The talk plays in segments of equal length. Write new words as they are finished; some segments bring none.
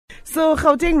So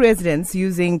Gauteng residents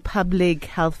using public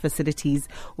health facilities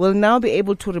will now be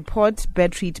able to report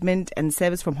bed treatment and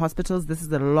service from hospitals. This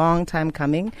is a long time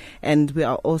coming, and we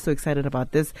are also excited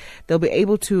about this. They'll be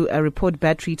able to report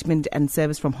bed treatment and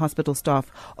service from hospital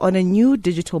staff on a new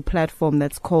digital platform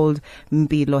that's called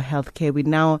Mpilo Healthcare. We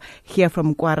now hear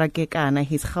from Kwara Kekana,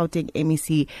 his Gauteng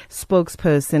MEC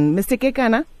spokesperson. Mr.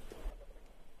 Kekana?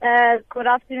 Good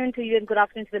afternoon to you and good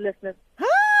afternoon to the listeners.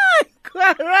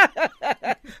 Kwara.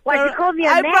 What, you called me a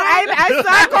man? I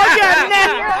called you a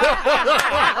man.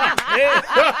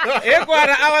 Hey,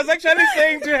 Kwara, I was actually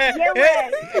saying to her.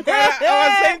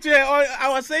 I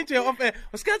was saying to her,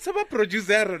 "What's got some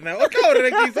producer now? What kind of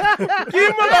regis?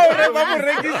 Kwara,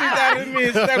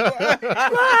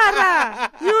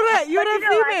 you're a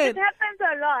female. It happens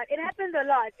a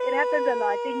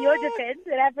lot. In your defense,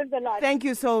 it happens a lot. Thank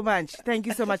you so much.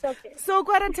 Okay. So,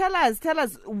 Kwara, tell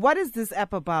us, what is this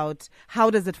app about?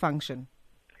 How does it function?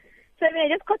 So, I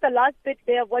just caught the last bit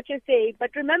there of what you're saying.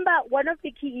 But remember, one of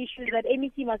the key issues that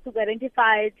MEC Masuk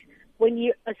identified when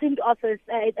you assumed office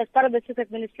as part of the Swiss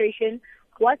administration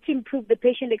was to improve the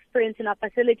patient experience in our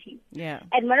facilities. Yeah.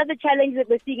 And one of the challenges that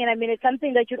we're seeing, and it's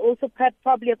something that you'd also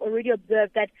probably have already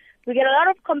observed, that we get a lot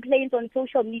of complaints on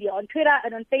social media, on Twitter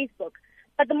and on Facebook.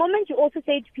 But the moment you also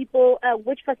say to people,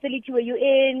 which facility were you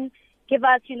in, give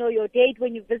us, your date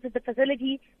when you visit the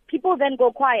facility, people then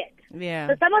go quiet. Yeah.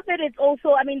 So some of it is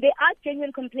also, there are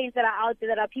genuine complaints that are out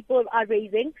there that people are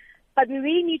raising, but we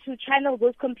really need to channel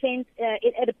those complaints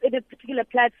in a particular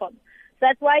platform. So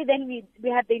that's why then we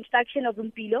have the introduction of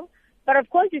Mpilo. But of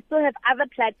course, we still have other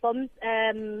platforms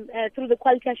through the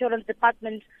Quality Assurance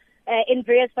Department in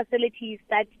various facilities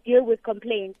that deal with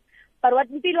complaints. But what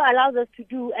Mpilo allows us to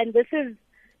do, and this is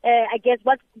I guess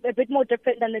what's a bit more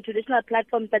different than the traditional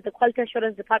platforms that the Quality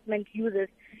Assurance Department uses,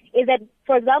 is that,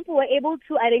 for example, we're able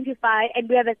to identify, and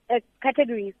we have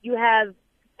categories. You have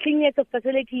cleanliness of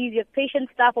facilities, you have patient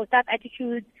staff or staff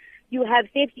attitudes, you have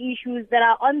safety issues that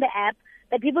are on the app,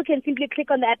 that people can simply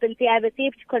click on the app and say, I have a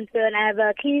safety concern, I have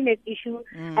a cleanliness issue,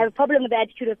 I have a problem with the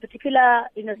attitude of a particular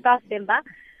staff member.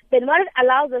 Then what it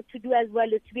allows us to do as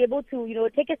well is to be able to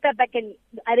take a step back and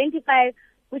identify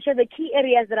which are the key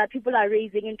areas that our people are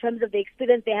raising in terms of the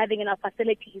experience they're having in our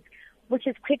facilities, which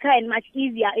is quicker and much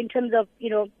easier in terms of,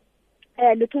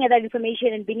 looking at that information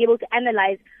and being able to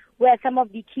analyze where some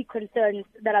of the key concerns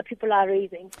that our people are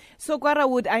raising. So, Kwara,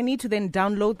 would I need to then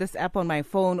download this app on my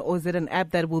phone, or is it an app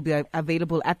that will be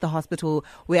available at the hospital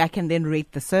where I can then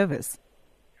rate the service?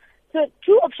 So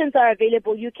two options are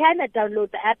available. You can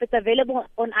download the app. It's available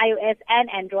on iOS and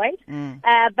Android.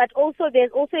 But also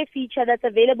there's also a feature that's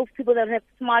available for people that have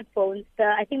smartphones.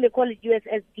 I think they call it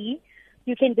USSD.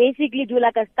 You can basically do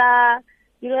like a star,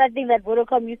 that thing that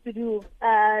Vodacom used to do,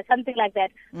 something like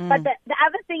that. But the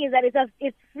other thing is that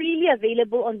it's freely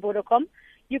available on Vodacom.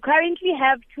 You currently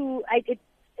have to, it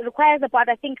requires about,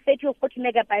 I think, 30 or 40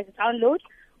 megabytes download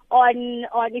on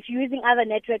if you're using other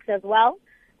networks as well.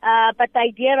 But the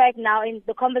idea right now in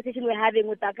the conversation we're having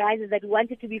with our guys is that we want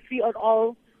it to be free on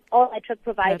all network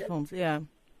providers. Platforms, yeah.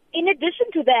 In addition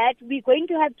to that, we're going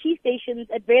to have key stations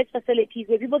at various facilities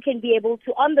where people can be able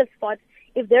to, on the spot,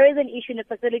 if there is an issue in a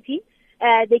facility,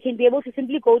 they can be able to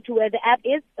simply go to where the app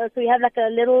is. So you have like a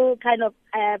little kind of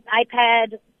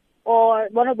iPad or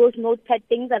one of those notepad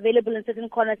things available in certain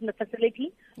corners in the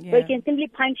facility, where you can simply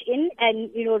punch in and,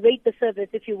 rate the service,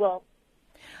 if you will.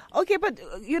 Okay, but,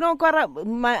 Kwara,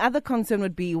 my other concern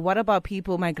would be, what about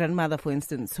people, my grandmother, for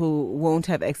instance, who won't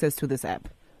have access to this app?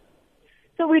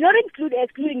 So we're not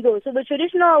excluding those. So the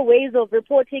traditional ways of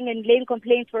reporting and laying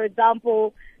complaints, for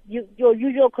example, your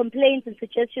usual complaints and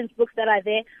suggestions books that are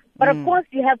there. But of course,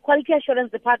 you have quality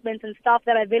assurance departments and staff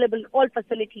that are available in all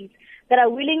facilities that are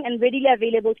willing and readily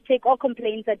available to take all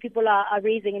complaints that people are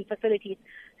raising in facilities.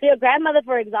 So your grandmother,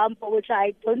 for example, which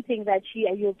I don't think that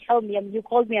you'll tell me, you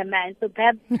called me a man, so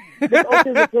perhaps this also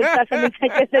is a good question. I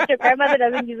guess that your grandmother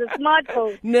doesn't use a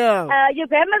smartphone. No. Your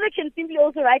grandmother can simply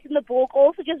also write in the book,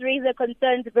 also just raise their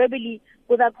concerns verbally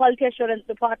with our quality assurance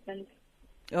department.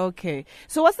 Okay.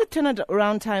 So what's the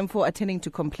turnaround time for attending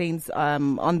to complaints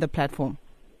on the platform?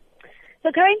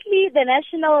 So currently, the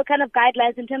national kind of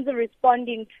guidelines in terms of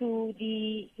responding to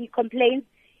the complaints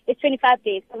is 25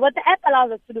 days. What the app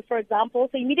allows us to do, for example,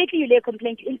 so immediately you lay a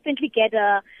complaint, you instantly get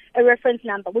a reference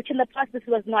number, which in the past this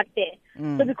was not there.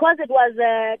 So because it was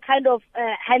kind of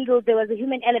handled, there was a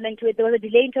human element to it, there was a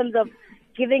delay in terms of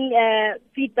giving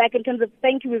feedback in terms of,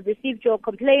 thank you, we've received your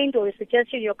complaint or your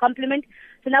suggestion, your compliment.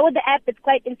 So now with the app, it's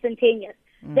quite instantaneous.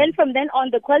 Then from then on,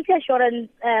 the quality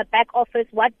assurance back office,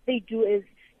 what they do is,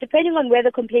 depending on where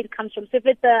the complaint comes from, so if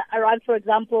it's around, for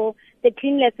example, the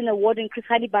cleanliness and award in Chris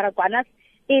Baragwanas,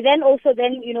 they then also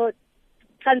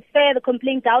transfer the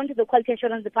complaint down to the quality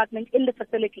assurance department in the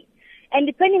facility. And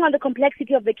depending on the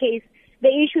complexity of the case, the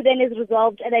issue then is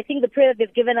resolved, and I think the period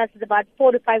they've given us is about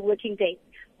 4 to 5 working days.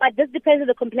 But this depends on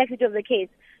the complexity of the case.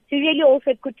 So really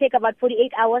also it could take about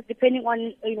 48 hours depending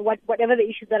on whatever the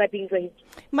issues that are being raised.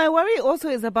 My worry also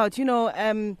is about,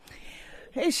 will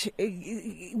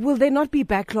there not be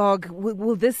backlog?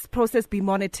 Will this process be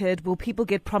monitored? Will people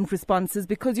get prompt responses?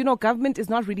 Because, government is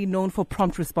not really known for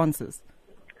prompt responses.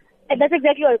 And that's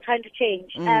exactly what we're trying to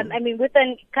change. With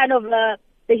an kind of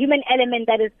the human element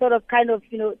that is sort of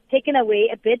taken away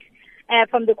a bit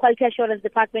from the quality assurance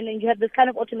department, and you have this kind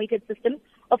of automated system.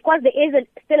 Of course, there is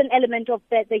still an element of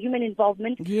the human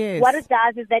involvement. Yes. What it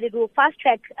does is that it will fast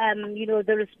track,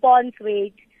 the response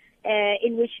rate,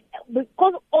 in which,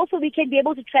 because also we can be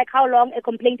able to track how long a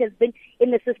complaint has been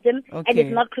in the system and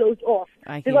it's not closed off.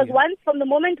 Because once, from the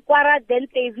moment Kwara then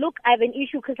says, look, I have an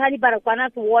issue, Kisani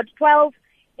Barakwana Ward 12,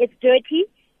 it's dirty,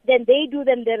 then they do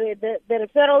the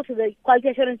referral to the quality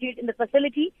assurance unit in the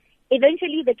facility.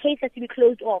 Eventually, the case has to be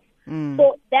closed off.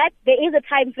 So that there is a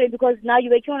time frame, because now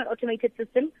you're working on an automated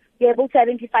system. You're able to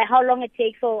identify how long it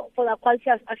takes for the quality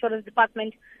assurance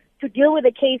department to deal with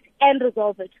the case and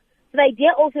resolve it. So the idea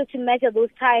also is to measure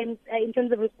those times in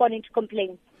terms of responding to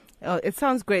complaints. Oh, it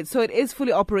sounds great. So it is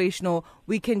fully operational.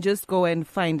 We can just go and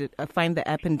find the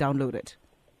app and download it.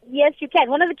 Yes, you can.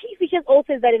 One of the key features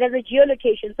also is that it has a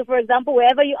geolocation. So, for example,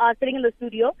 wherever you are sitting in the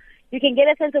studio, you can get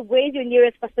a sense of where is your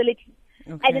nearest facility.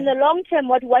 Okay. And in the long term,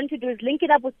 what we want to do is link it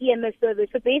up with EMS service.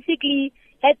 So basically,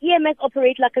 have EMS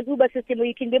operate like an Uber system where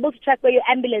you can be able to track where your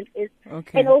ambulance is.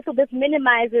 Okay. And also this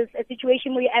minimizes a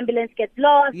situation where your ambulance gets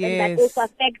lost, and that also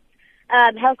affects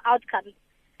health outcomes.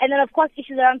 And then, of course,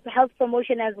 issues around health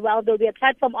promotion as well. There'll be a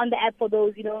platform on the app for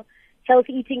those,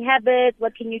 healthy eating habits.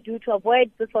 What can you do to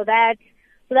avoid this or that?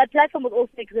 So that platform will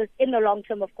also exist in the long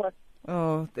term, of course.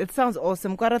 Oh, it sounds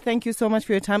awesome. Kwara, thank you so much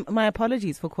for your time. My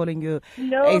apologies for calling you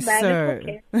sir. It's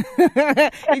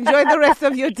okay. Enjoy the rest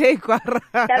of your day, Kwara.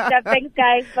 Thanks,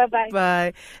 guys. Bye-bye.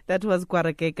 Bye. That was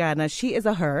Kwara Kekana. She is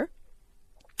a her.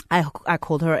 I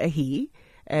called her a he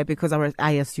because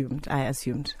I assumed.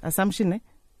 Assumption, eh?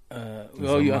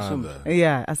 You assume.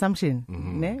 Yeah, assumption.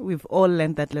 Ne? We've all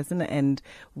learned that lesson, and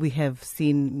we have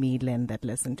seen me learn that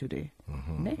lesson today.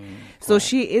 Ne? So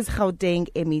she is Gauteng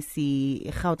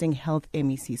Health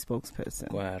MEC spokesperson.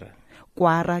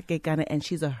 Kwara Kekana, and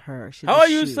she's a her. She's How are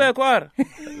you, sir, Kwara?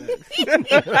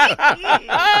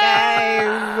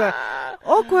 Guys.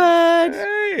 Awkward.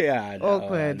 Yeah,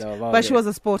 awkward. But she was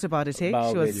a sport about it,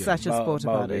 eh? She was such a sport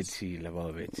about it. You're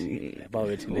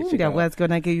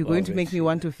going to make me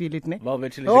want to feel it, ne?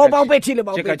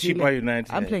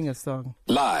 I'm playing a song.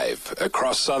 Live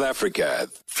across South Africa,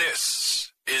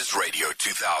 this is Radio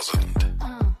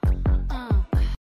 2000.